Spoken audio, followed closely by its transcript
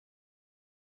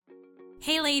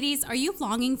Hey ladies, are you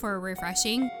longing for a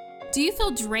refreshing? Do you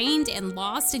feel drained and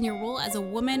lost in your role as a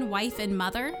woman, wife, and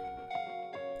mother?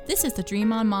 This is the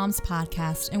Dream On Moms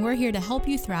podcast, and we're here to help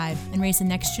you thrive and raise the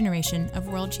next generation of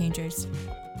world changers.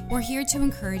 We're here to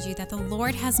encourage you that the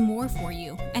Lord has more for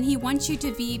you, and He wants you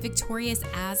to be victorious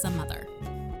as a mother.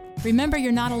 Remember,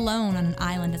 you're not alone on an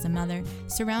island as a mother.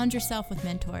 Surround yourself with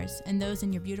mentors and those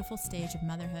in your beautiful stage of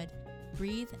motherhood.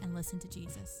 Breathe and listen to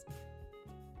Jesus.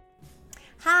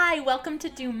 Hi, welcome to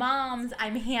Do Moms.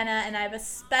 I'm Hannah, and I have a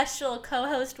special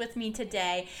co-host with me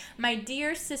today, my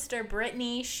dear sister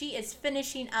Brittany. She is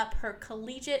finishing up her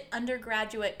collegiate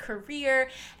undergraduate career,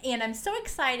 and I'm so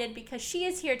excited because she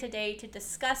is here today to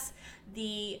discuss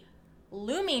the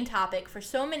looming topic for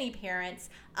so many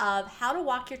parents of how to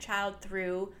walk your child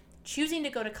through choosing to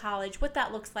go to college, what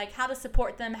that looks like, how to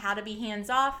support them, how to be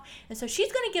hands-off. And so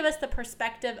she's going to give us the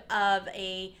perspective of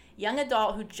a young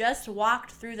adult who just walked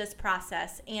through this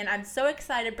process. And I'm so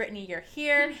excited, Brittany, you're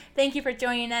here. Thank you for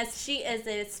joining us. She is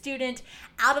a student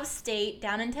out of state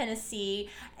down in Tennessee,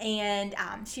 and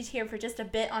she's here for just a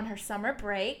bit on her summer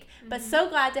break. But so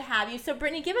glad to have you. So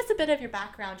Brittany, give us a bit of your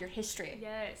background, your history.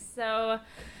 Yes.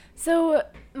 So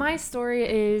my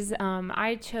story is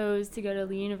I chose to go to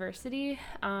Lee University.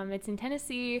 It's in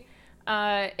Tennessee.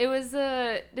 It was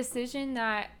a decision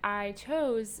that I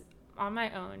chose on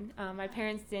my own. My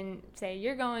parents didn't say,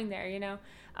 you're going there, you know.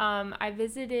 I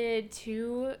visited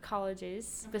 2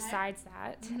 colleges besides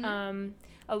that,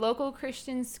 a local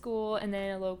Christian school and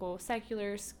then a local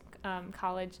secular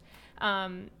college.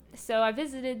 So I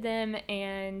visited them,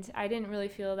 and I didn't really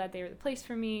feel that they were the place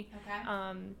for me.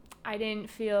 Okay. I didn't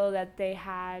feel that they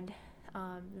had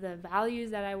the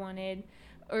values that I wanted,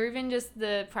 or even just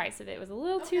the price of it was a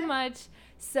little too much.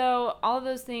 So all of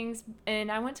those things,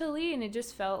 and I went to Lee, and it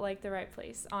just felt like the right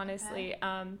place, honestly.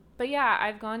 Okay. But yeah,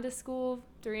 I've gone to school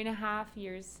 3.5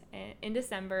 years. In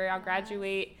December, I'll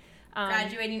graduate.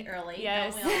 Graduating early.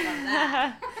 Yes. Don't we all love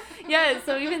that? Yeah,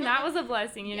 so even that was a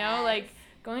blessing, you know, like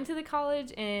going to the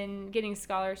college and getting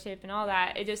scholarship and all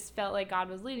that. It just felt like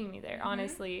God was leading me there,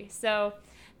 honestly. So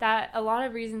that a lot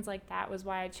of reasons like that was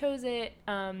why I chose it.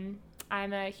 I'm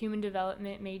a human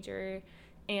development major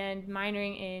and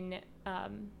minoring in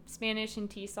Spanish and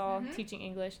TESOL, teaching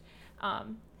English.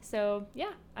 So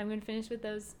yeah, I'm going to finish with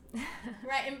those.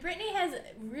 Right, and Brittany has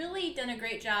really done a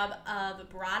great job of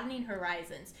broadening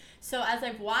horizons. So as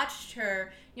I've watched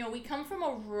her, you know, we come from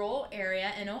a rural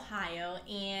area in Ohio,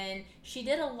 and she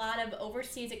did a lot of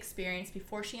overseas experience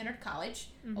before she entered college,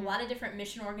 a lot of different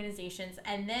mission organizations,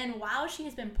 and then while she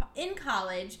has been in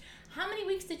college, how many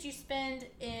weeks did you spend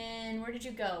in, where did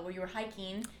you go, where you were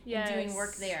hiking and doing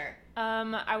work there?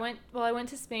 I went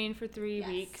to Spain for 3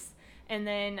 weeks. And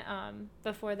then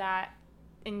before that,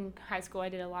 in high school, I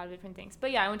did a lot of different things.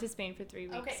 But yeah, I went to Spain for 3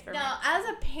 weeks. Okay, now as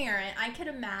a parent, I could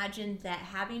imagine that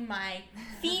having my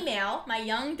female, my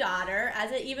young daughter,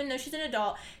 even though she's an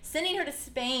adult, sending her to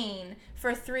Spain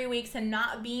for 3 weeks and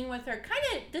not being with her,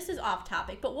 this is off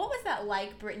topic, but what was that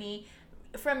like, Brittany,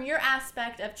 from your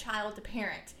aspect of child to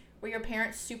parent? Were your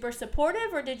parents super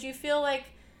supportive, or did you feel like,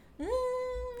 they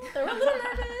were a little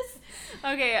nervous?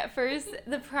 Okay, at first,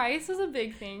 the price was a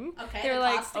big thing. Okay, they were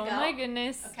like, oh go. My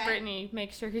goodness, Brittany,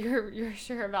 make sure you're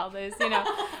sure about this, you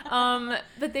know.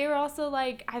 But they were also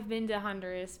like, I've been to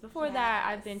Honduras before that,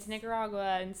 I've been to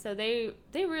Nicaragua, and so they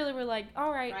really were like,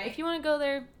 all right. If you want to go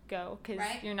there, go, because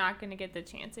you're not going to get the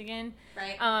chance again.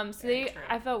 Right. So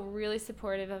I felt really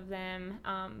supportive of them.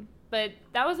 But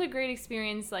that was a great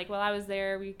experience. Like, while I was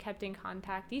there, we kept in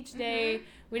contact each day.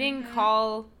 We didn't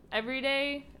call every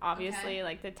day, obviously,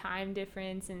 like the time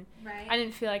difference, and I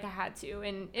didn't feel like I had to,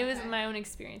 and it was my own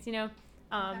experience, you know.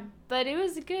 But it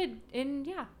was good, and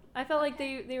yeah, I felt like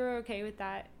they were okay with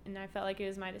that, and I felt like it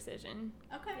was my decision.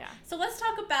 Okay. Yeah. So let's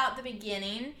talk about the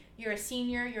beginning. You're a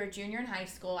senior, you're a junior in high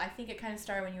school. I think it kind of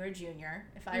started when you were a junior,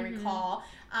 if I recall,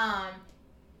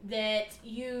 that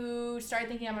you started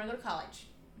thinking, I'm going to go to college.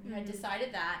 You had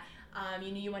decided that.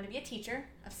 You knew you wanted to be a teacher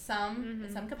of some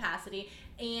capacity.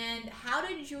 And how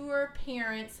did your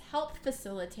parents help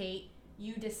facilitate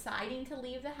you deciding to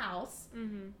leave the house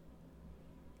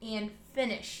and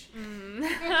finish?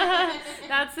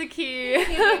 That's the key.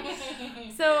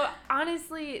 So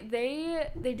honestly,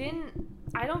 they didn't.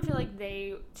 I don't feel like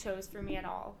they chose for me at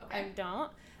all. I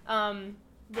don't.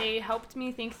 They helped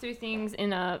me think through things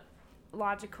in a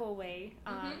logical way.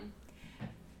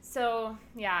 So,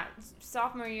 yeah,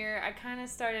 sophomore year, I kind of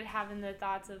started having the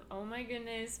thoughts of, oh my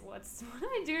goodness, what am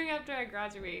I doing after I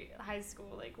graduate high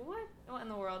school? Like, what in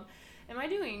the world am I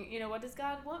doing? You know, what does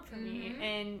God want from me?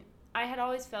 And I had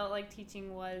always felt like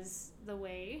teaching was the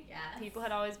way. Yes. People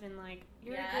had always been like,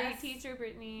 you're a great teacher,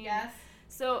 Brittany. Yes.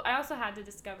 So I also had to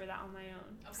discover that on my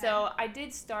own. Okay. So I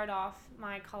did start off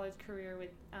my college career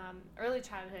with early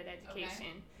childhood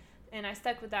education, and I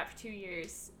stuck with that for 2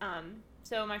 years.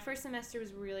 So my first semester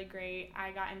was really great.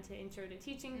 I got into intro to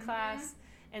teaching class,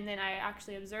 and then I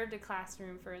actually observed a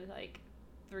classroom for like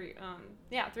 3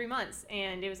 months,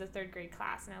 and it was a 3rd grade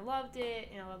class, and I loved it,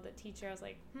 and I loved the teacher. I was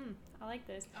like, I like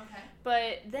this. Okay.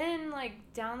 But then,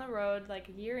 like, down the road, like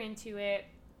a year into it,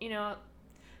 you know,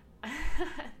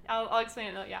 I'll explain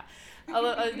it though, yeah,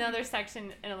 another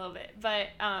section in a little bit. But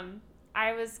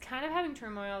I was kind of having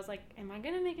turmoil. I was like, am I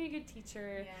gonna make a good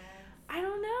teacher? Yes. I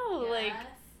don't know, Yes. like,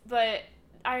 but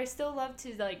I still love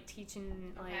to like teach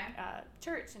in like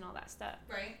church and all that stuff.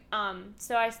 Right.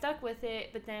 So I stuck with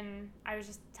it, but then I was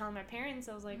just telling my parents,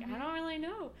 I was like, I don't really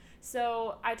know.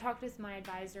 So I talked with my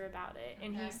advisor about it,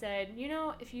 and he said, you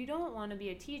know, if you don't want to be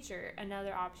a teacher,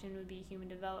 another option would be human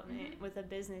development with a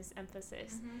business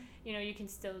emphasis. You know, you can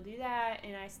still do that,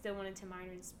 and I still wanted to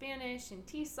minor in Spanish and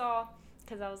TESOL,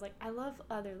 because I was like, I love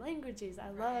other languages.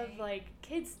 I love, like,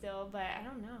 kids still, but I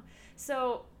don't know.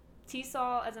 So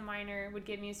TESOL as a minor would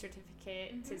give me a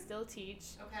certificate to still teach,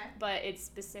 but it's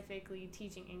specifically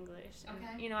teaching English.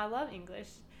 And, you know, I love English.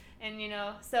 And, you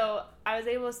know, so I was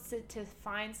able to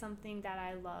find something that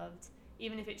I loved,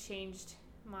 even if it changed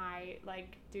my,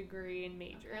 like, degree and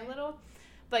major a little.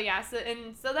 But, yeah, so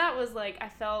that was, like, I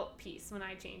felt peace when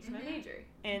I changed my major.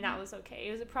 And that was okay.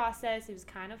 It was a process. It was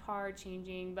kind of hard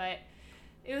changing, but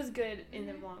it was good in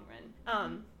the long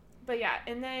run. But yeah,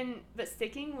 and then, but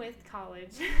sticking with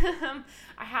college,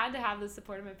 I had to have the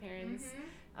support of my parents.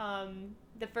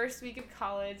 The first week of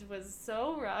college was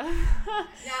so rough.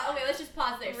 Now, okay, let's just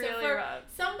pause there. Really so for rough.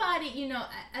 somebody, you know,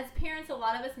 as parents, a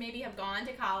lot of us maybe have gone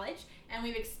to college and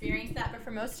we've experienced that, but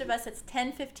for most of us, it's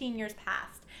 10, 15 years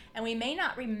past, and we may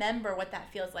not remember what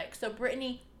that feels like. So,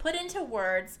 Brittany, put into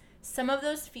words some of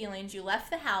those feelings. You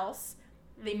left the house.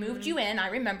 They moved you in, I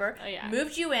remember. Oh, yeah.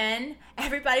 Moved you in,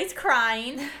 everybody's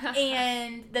crying,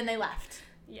 and then they left.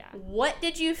 Yeah. What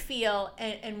did you feel,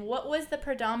 and what was the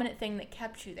predominant thing that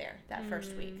kept you there that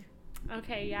first week?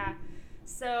 Okay, yeah.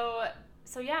 So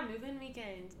yeah, move-in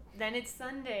weekend. Then it's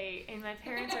Sunday, and my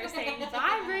parents are saying,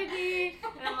 bye, Brittany.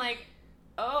 And I'm like,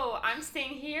 oh, I'm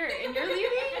staying here, and you're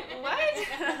leaving?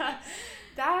 What?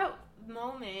 That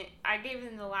moment, I gave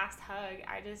them the last hug.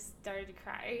 I just started to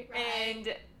cry. Right.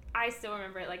 And I still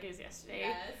remember it like it was yesterday.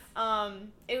 Yes.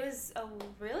 It was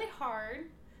really hard,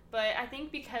 but I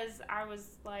think because I was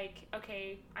like,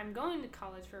 okay, I'm going to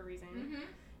college for a reason,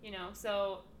 you know,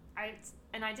 so I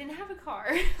didn't have a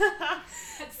car.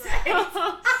 That's right.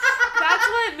 That's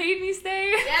what made me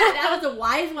stay. Yeah, that was a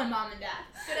wise one, Mom and Dad.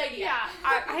 Good idea. Yeah,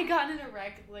 I got in a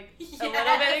wreck like a little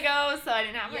bit ago, so I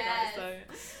didn't have my car, so...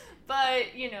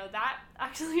 But, you know, that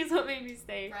actually is what made me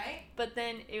stay. Right. But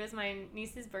then it was my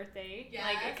niece's birthday, Yes.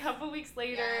 like a couple weeks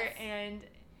later, Yes. and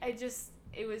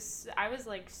I was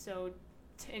like so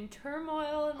in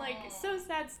turmoil and like so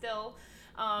sad still.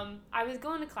 I was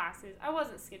going to classes. I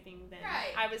wasn't skipping then.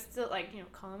 Right. I was still like, you know,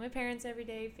 calling my parents every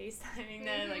day, FaceTiming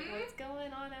them, like, what's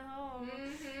going on at home?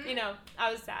 You know,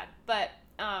 I was sad. But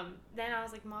then I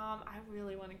was like, Mom, I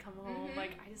really want to come home.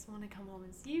 Like, I just want to come home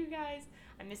and see you guys.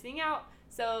 I'm missing out.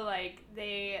 So, like,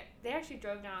 they actually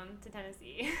drove down to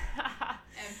Tennessee.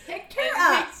 And picked her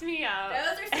up. Picked me up.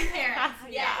 Those are some parents.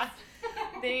 Yeah.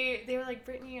 Yes. They were like,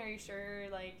 Brittany, are you sure?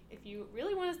 Like, if you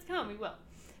really want us to come, we will.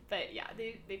 But, yeah,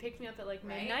 they picked me up at, like,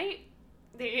 midnight.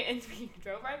 And we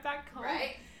drove right back home.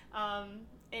 Right.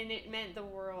 And it meant the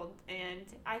world. And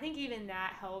I think even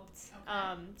that helped.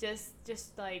 Okay.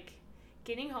 Just like,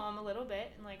 getting home a little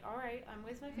bit and, like, all right, I'm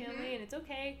with my family and it's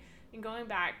okay. And going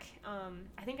back,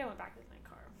 I think I went back with my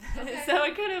car. Okay. So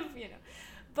I could have, you know.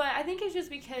 But I think it's just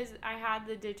because I had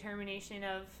the determination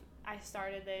of I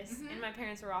started this. And my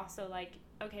parents were also like,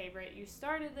 okay, Britt, you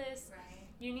started this. Right.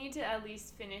 You need to at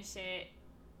least finish it.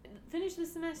 Finish the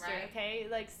semester, Right. okay?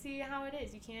 Like, see how it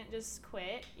is. You can't just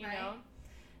quit, you Right. know?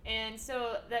 And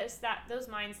so those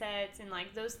mindsets and,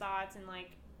 like, those thoughts and,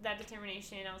 like, that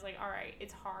determination, I was like, all right,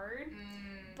 it's hard,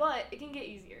 but it can get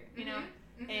easier, you know?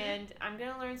 And I'm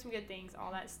going to learn some good things,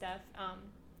 all that stuff.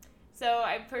 So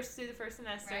I pushed through the first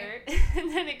semester, Right.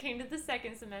 and then it came to the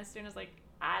second semester, and I was like,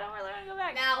 I don't really want to go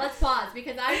back. Now, let's pause,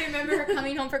 because I remember her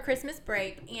coming home for Christmas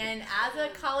break, and as a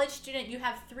college student, you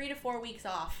have 3 to 4 weeks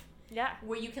off. Yeah.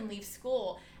 Where you can leave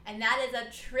school. And that is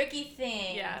a tricky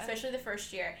thing, especially the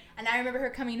first year. And I remember her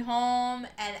coming home,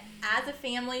 and as a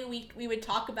family, we would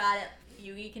talk about it.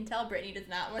 You can tell Brittany does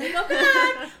not want to go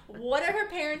back. What are her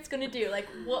parents going to do? Like,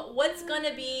 what's going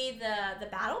to be the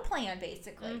battle plan,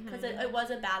 basically? Because it was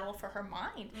a battle for her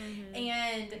mind.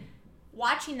 And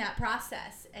watching that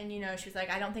process, and, you know, she was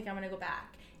like, I don't think I'm going to go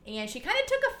back. And she kind of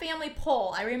took a family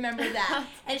poll. I remember that.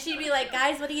 And she'd be like,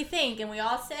 guys, what do you think? And we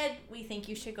all said, we think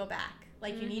you should go back.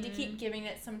 Like, you need to keep giving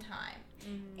it some time.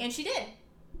 And she did.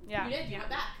 Yeah. You did. You went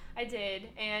back. I did,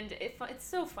 and it's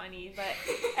so funny, but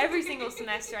every single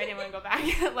semester I didn't want to go back.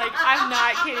 Like, I'm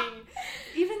not kidding.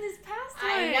 Even this past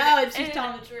one. I know, and she's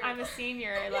telling the truth. I'm a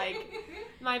senior. Like,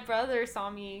 my brother saw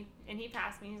me, and he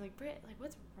passed me. He's like, Britt, like,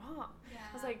 what's wrong? Yeah.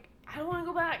 I was like, I don't want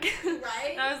to go back.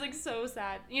 Right? And I was, like, so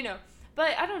sad, you know.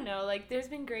 But I don't know. Like, there's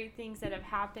been great things that have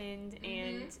happened,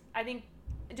 and I think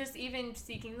just even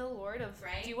seeking the Lord of,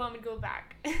 do you want me to go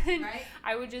back? Right.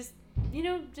 I would just,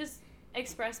 just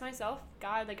express myself,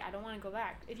 God, like, I don't want to go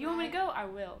back. If you want me to go, I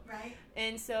will. Right.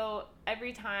 And so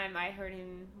every time I heard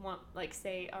him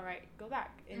say, all right, go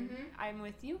back, and I'm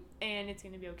with you, and it's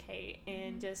going to be okay,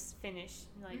 and just finish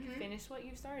what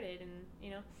you started,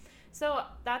 and, So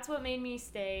that's what made me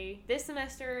stay. This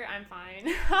semester, I'm fine.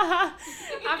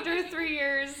 After 3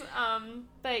 years.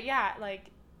 But yeah,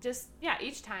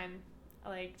 each time,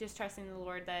 just trusting the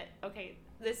Lord that, okay,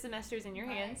 this semester's in your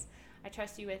hands. I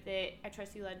trust you with it. I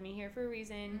trust you led me here for a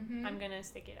reason. I'm going to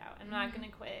stick it out. I'm not going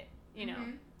to quit,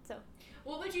 So.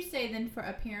 What would you say then for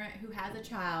a parent who has a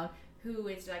child who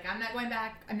is like, I'm not going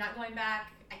back.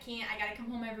 I can't. I got to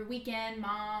come home every weekend.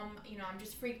 Mom, I'm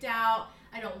just freaked out.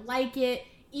 I don't like it.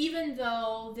 Even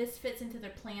though this fits into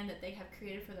their plan that they have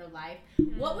created for their life,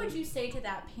 what would you say to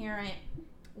that parent?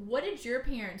 What did your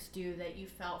parents do that you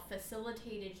felt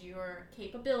facilitated your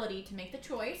capability to make the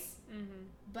choice,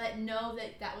 but know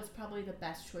that that was probably the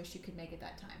best choice you could make at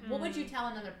that time? What would you tell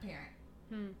another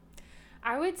parent?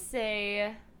 I would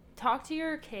say talk to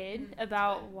your kid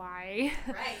about why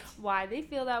they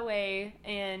feel that way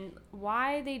and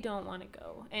why they don't want to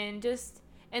go, and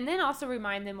then also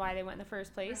remind them why they went in the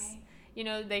first place.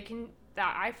 They can.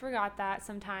 I forgot that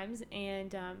sometimes,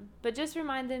 and but just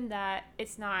remind them that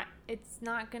it's not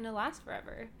gonna last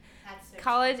forever. That's so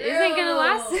College true. Isn't gonna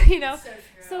last,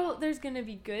 So there's gonna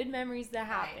be good memories that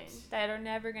happen that are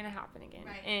never gonna happen again,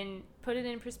 and put it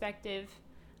in perspective.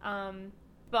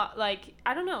 But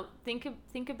I don't know,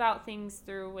 think about things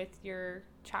through with your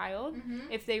child.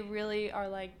 If they really are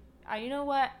like, you know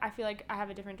what, I feel like I have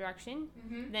a different direction,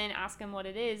 then ask them what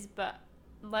it is, but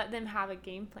let them have a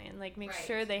game plan. Make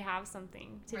sure they have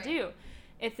something to do.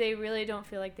 If they really don't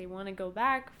feel like they want to go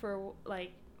back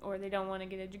or they don't want to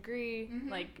get a degree,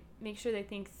 make sure they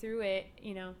think through it.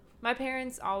 My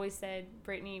parents always said,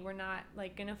 Brittany, we're not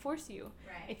gonna force you.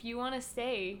 If you want to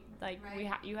stay,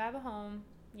 you have a home,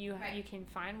 you can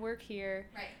find work here.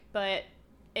 But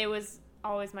it was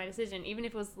always my decision, even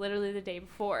if it was literally the day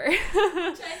before. Which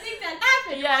I think that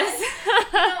happened.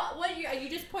 Yes. You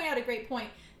just point out a great point.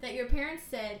 That your parents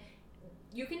said,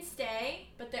 you can stay,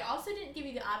 but they also didn't give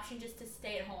you the option just to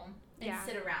stay at home and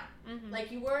sit around.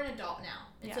 You were an adult now.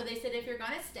 And so they said, if you're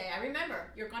going to stay, I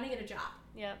remember, you're going to get a job.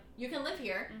 You can live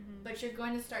here, but you're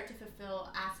going to start to fulfill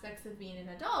aspects of being an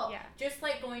adult. Just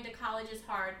like going to college is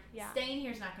hard, staying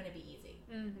here is not going to be easy.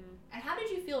 And how did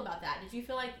you feel about that? Did you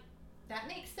feel like that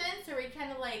makes sense? Or were you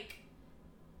kind of like,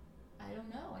 I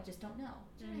don't know, I just don't know.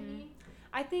 Do you know what I mean?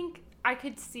 I think I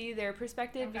could see their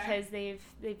perspective because they've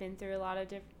been through a lot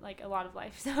of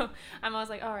life. So I'm always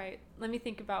like, all right, let me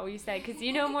think about what you said because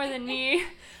you know more than me.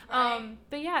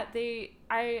 But yeah,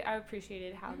 I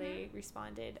appreciated how they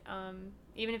responded,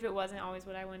 even if it wasn't always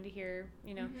what I wanted to hear,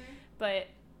 but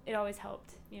it always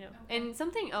helped, And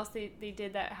something else they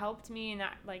did that helped me and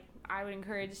that I would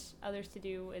encourage others to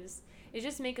do is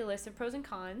just make a list of pros and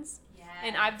cons. Yes,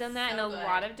 and I've done that in a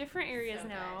lot of different areas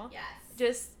now. Good.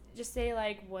 Yes. Just say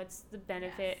what's the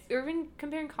benefit, or even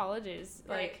comparing colleges,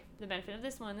 the benefit of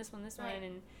this one,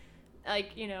 and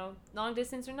long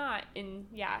distance or not, and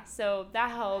so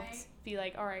that helped be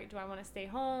all right, do I want to stay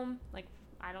home?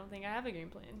 I don't think I have a game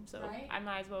plan, so I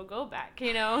might as well go back,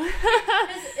 Because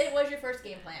it was your first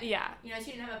game plan. Yeah. So you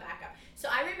didn't have a backup. So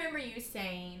I remember you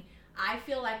saying, I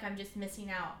feel like I'm just missing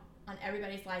out on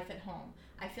everybody's life at home.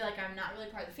 I feel like I'm not really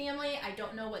part of the family. I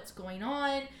don't know what's going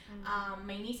on.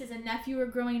 My nieces and nephew are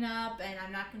growing up, and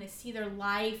I'm not going to see their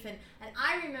life. And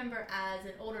I remember as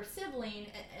an older sibling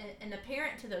and a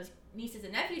parent to those nieces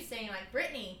and nephews saying,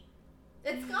 Brittany,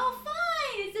 it's all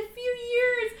fine. It's a few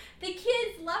years. The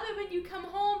kids love it when you come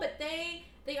home, but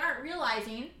they aren't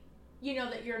realizing,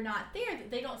 that you're not there.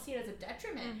 That they don't see it as a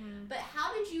detriment. But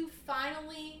how did you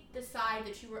finally decide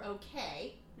that you were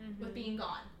okay with being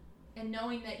gone? And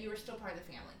knowing that you were still part of the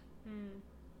family.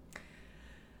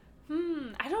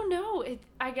 I don't know.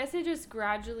 I guess it just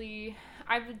gradually,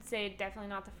 I would say definitely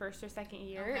not the first or second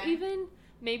year, even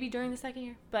maybe during the second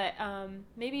year, but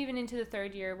maybe even into the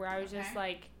third year where I was just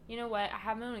you know what, I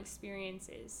have my own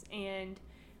experiences and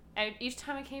each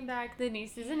time I came back, the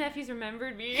nieces and nephews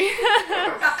remembered me.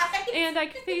 Right. And I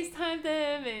could FaceTime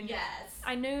them, and Yes.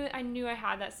 I knew I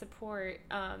had that support.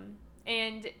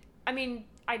 And I mean,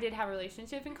 I did have a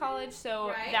relationship in college, so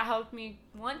Right. that helped me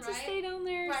want to Right. stay down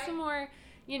there Right. some more,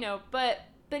 but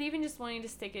even just wanting to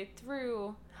stick it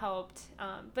through helped.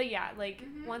 But yeah, like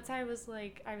once I was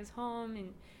home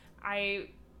and I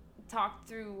talked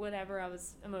through whatever I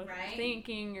was Right.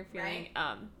 thinking or feeling,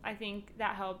 Right. I think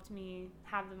that helped me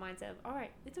have the mindset of, all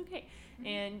right, it's okay.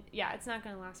 And yeah, it's not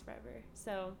going to last forever.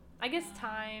 So I guess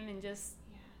time and just,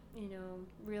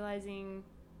 realizing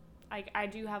I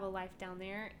do have a life down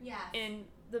there. Yes. And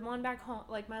the one back home,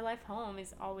 like my life home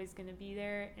is always going to be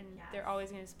there, and Yes. they're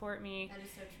always going to support me. That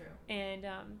is so true. And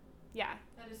yeah.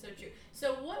 That is so true.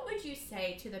 So what would you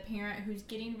say to the parent who's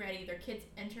getting ready, their kid's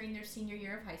entering their senior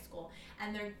year of high school,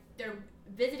 and they're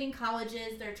visiting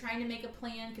colleges, they're trying to make a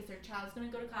plan because their child's going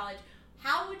to go to college.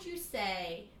 How would you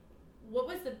say, what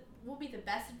would be the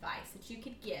best advice that you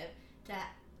could give to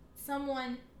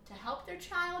someone to help their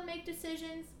child make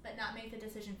decisions but not make the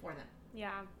decision for them?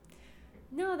 Yeah.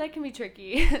 No, that can be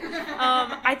tricky.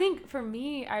 I think for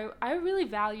me, I really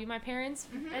value my parents'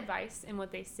 advice and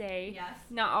what they say. Yes.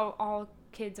 Not all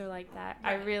kids are like that.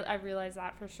 Right. I realize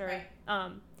that for sure.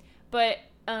 Right. But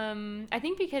I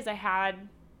think because I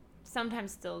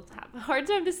sometimes still have a hard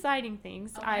time deciding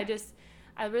things. Okay.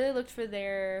 I really looked for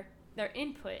their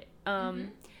input.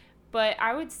 But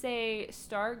I would say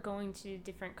start going to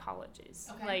different colleges.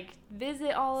 Okay. Like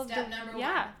visit all of Step the number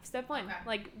yeah, one. step one. Okay.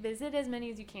 Like visit as many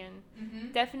as you can.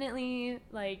 Mm-hmm. Definitely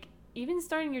like even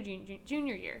starting your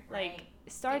junior year. Right. Like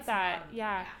start It's that. important.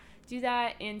 Yeah. Do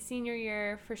that in senior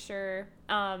year for sure.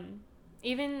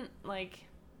 Even like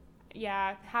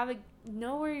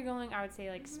know where you're going. I would say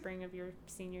like spring of your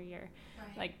senior year.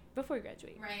 Right. Like before you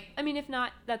graduate. Right. I mean, if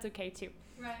not, that's okay too.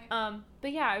 Right.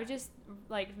 But yeah, I would just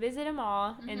like visit them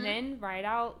all Mhm. and then write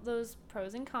out those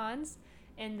pros and cons,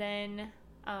 and then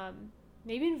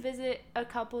maybe visit a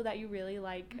couple that you really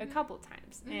like a couple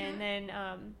times, and then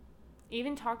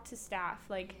even talk to staff.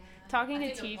 Like talking to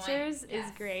That's a good point. teachers is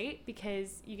Yes. great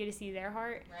because you get to see their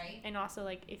heart, Right. and also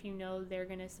like if you know they're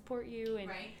gonna support you, and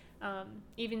Right.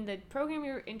 even the program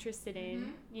you're interested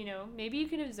in, maybe you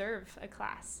can observe a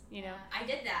class, Yeah, I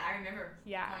did that. I remember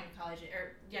Yeah. going to college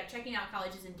checking out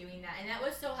colleges and doing that, and that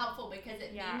was so helpful because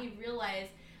it Yeah. made me realize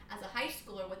as a high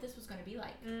schooler what this was going to be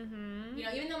like. Mm-hmm.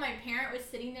 Even though my parent was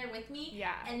sitting there with me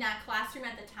Yeah. in that classroom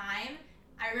at the time,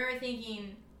 I remember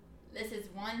thinking, this is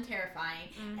one, terrifying,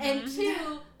 Mm-hmm. and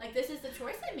two, like this is the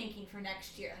choice I'm making for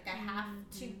next year. Like I have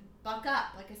to Mm-hmm. buck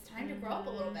up. Like it's time to grow up a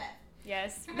little bit.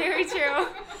 Yes, very true.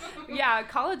 Yeah,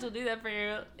 college will do that for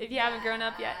you if you haven't grown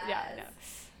up yet. Yeah, I know.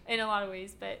 In a lot of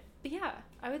ways, but yeah,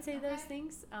 I would say those Okay.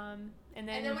 things. And And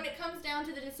then when it comes down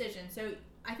to the decision, so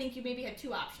I think you maybe had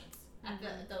two options at the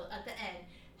end.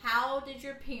 How did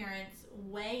your parents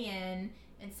weigh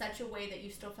in such a way that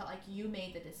you still felt like you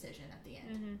made the decision at the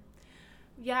end?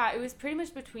 Yeah, it was pretty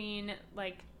much between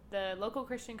like the local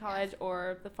Christian college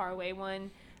or the faraway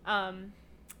one.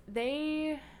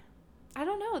 I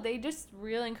don't know. They just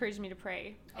really encouraged me to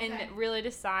pray and really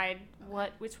decide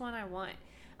which one I want.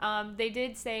 They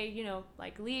did say,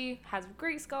 like Lee has a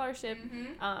great scholarship.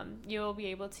 You'll be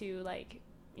able to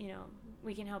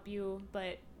we can help you,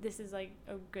 but this is like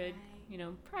a good,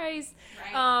 price.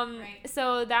 Right.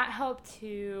 So that helped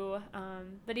too.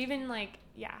 But even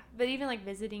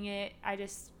visiting it,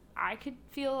 I could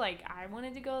feel like I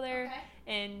wanted to go there, Okay.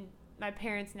 and my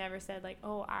parents never said like,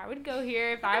 oh, I would go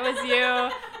here if I was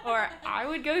you, or I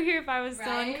would go here if I was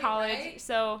still in college. Right.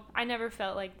 So I never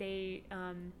felt like they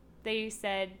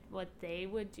said what they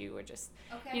would do, or just,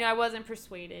 Okay. I wasn't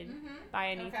persuaded by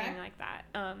anything Okay. like that.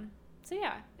 So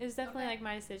yeah, it was definitely Okay. like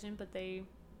my decision, but they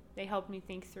helped me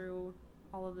think through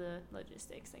all of the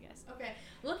logistics, I guess. Okay.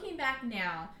 Looking back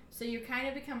now, so you kind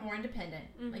of become more independent.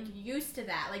 Like you're used to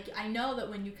that. Like I know that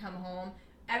when you come home,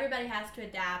 everybody has to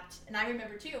adapt. And I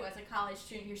remember too, as a college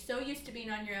student, you're so used to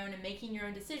being on your own and making your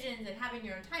own decisions and having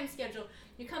your own time schedule.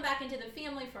 You come back into the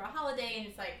family for a holiday and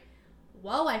it's like,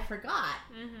 whoa, I forgot.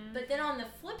 But then on the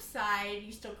flip side,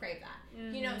 you still crave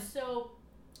that. So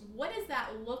what does that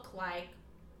look like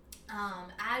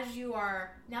as you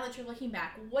are, now that you're looking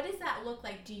back, what does that look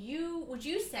like? Would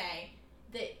you say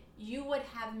that you would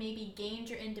have maybe gained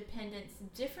your independence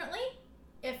differently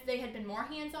if they had been more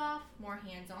hands-off, more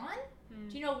hands-on?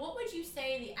 What would you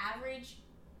say the average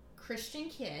Christian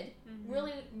kid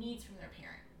really needs from their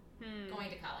parent going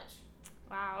to college?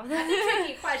 Wow. That's a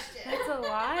tricky question. That's a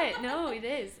lot. No, it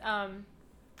is.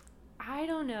 I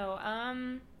don't know.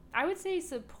 I would say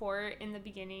support in the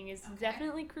beginning is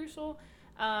definitely crucial.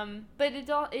 But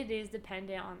it is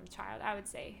dependent on the child, I would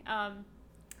say.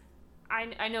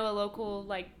 I know a local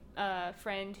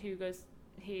friend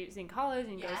he's in college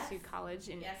and goes to college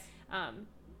and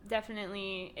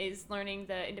definitely is learning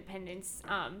the independence.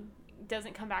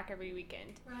 Doesn't come back every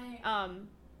weekend. Right.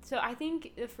 So I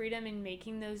think the freedom in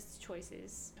making those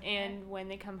choices and when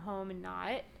they come home and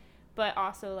not, but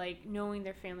also like knowing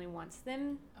their family wants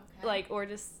them, or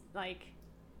just like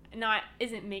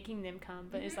isn't making them come,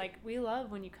 but it's like, we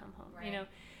love when you come home, you know.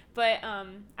 But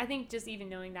I think just even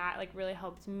knowing that like really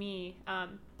helped me.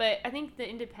 But I think the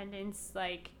independence,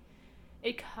 like,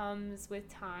 it comes with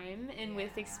time and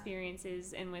with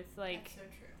experiences and with like. That's so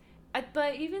true.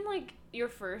 But even like your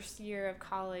first year of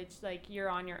college, like, you're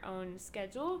on your own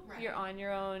schedule. Right. You're on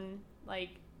your own, like,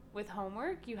 with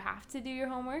homework. You have to do your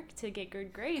homework to get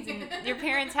good grades, and your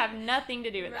parents have nothing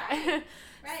to do with that.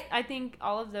 Right. I think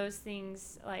all of those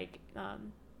things, like,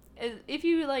 if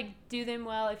you like do them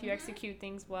well, if you execute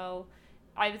things well,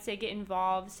 I would say get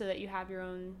involved so that you have your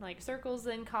own like circles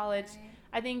in college. Right.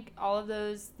 I think all of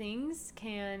those things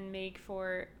can make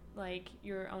for like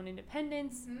your own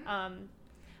independence.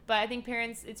 But I think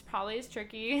parents, it's probably as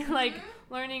tricky, like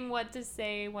learning what to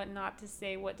say, what not to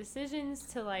say, what decisions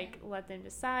to like let them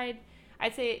decide.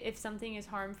 I'd say if something is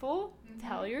harmful,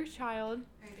 tell your child.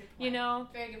 Very good point. You know.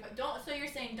 Very good point. So you're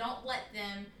saying don't let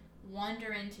them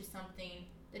wander into something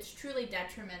that's truly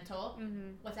detrimental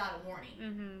without a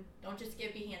warning. Don't just be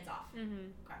hands off.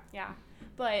 Okay. Yeah.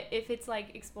 But if it's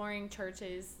like exploring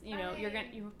churches, you know,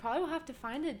 you probably will have to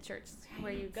find a church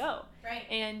where you go. Right.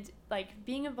 And like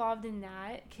being involved in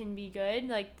that can be good.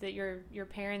 Like that your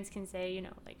parents can say, you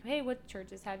know, like, hey, what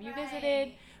churches have you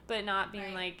visited? But not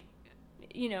being like,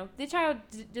 you know, the child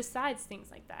decides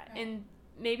things like that. Right. And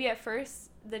maybe at first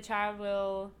the child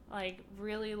will like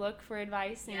really look for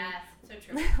advice and so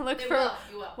true. look for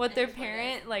what their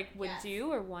parent like would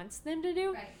do or wants them to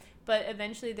do. Right. But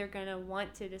eventually they're going to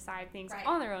want to decide things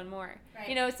on their own more. Right.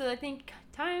 You know, so I think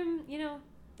time, you know,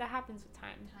 that happens with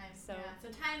time. So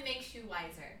time makes you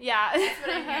wiser. Yeah. That's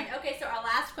what I'm hearing. Okay, so our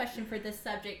last question for this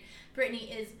subject,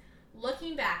 Brittany, is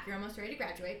looking back, you're almost ready to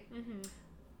graduate.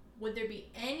 Would there be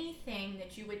anything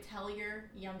that you would tell your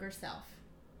younger self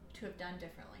to have done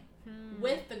differently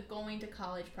with the going to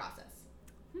college process?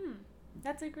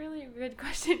 That's a really good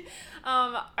question.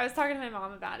 I was talking to my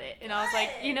mom about it, and I was like,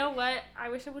 you know what? I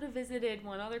wish I would have visited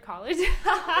one other college.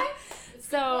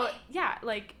 So, yeah,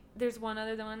 like, there's one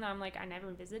other one that I'm like, I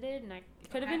never visited, and it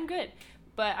could have been good.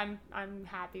 But I'm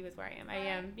happy with where I am. I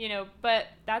am, you know, but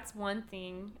that's one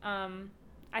thing.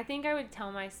 I think I would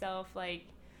tell myself, like,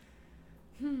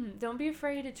 don't be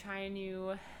afraid to try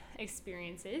new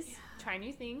experiences, try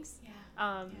new things,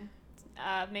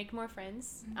 make more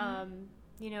friends.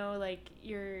 You know, like,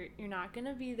 you're not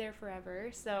gonna be there forever,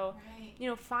 so you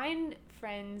know, find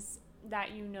friends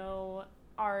that you know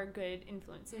are good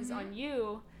influences on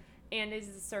you and is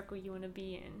the circle you want to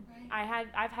be in.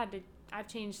 I've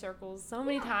changed circles so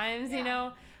many times, you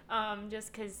know,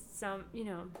 just because some, you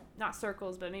know, not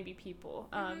circles but maybe people,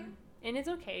 and it's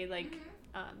okay, like,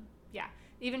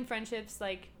 even friendships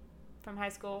like from high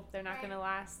school, they're not gonna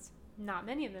last, not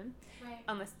many of them,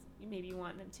 unless maybe you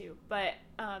want them to, but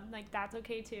like, that's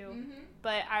okay too.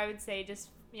 But I would say just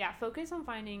focus on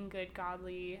finding good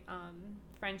godly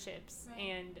friendships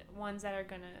and ones that are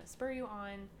gonna spur you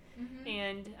on,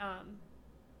 and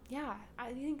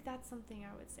I think that's something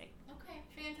I would say. Okay,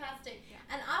 fantastic.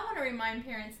 And I want to remind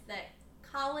parents that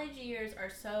college years are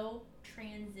so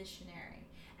transitionary.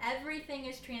 Everything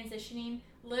is transitioning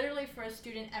literally for a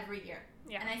student every year.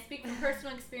 And I speak from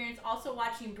personal experience, also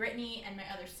watching Brittany and my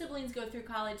other siblings go through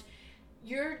college.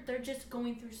 They're just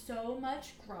going through so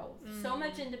much growth, so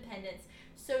much independence.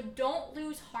 So don't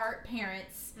lose heart,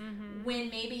 parents, when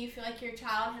maybe you feel like your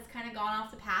child has kind of gone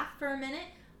off the path for a minute.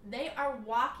 They are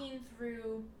walking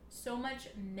through so much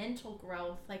mental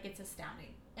growth, like, it's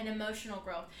astounding, and emotional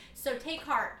growth. So take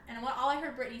heart. And all I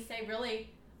heard Brittany say really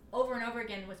over and over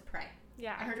again was pray.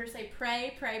 I heard her say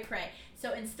pray, pray, pray.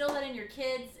 So instill that in your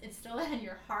kids, instill that in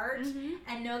your heart,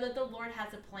 and know that the Lord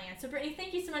has a plan. So Brittany,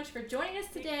 thank you so much for joining us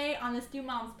today on this New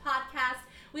Moms podcast.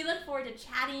 We look forward to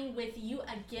chatting with you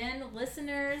again,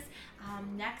 listeners,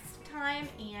 next time,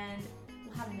 and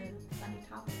we'll have another funny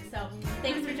topic. So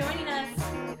thanks for joining us.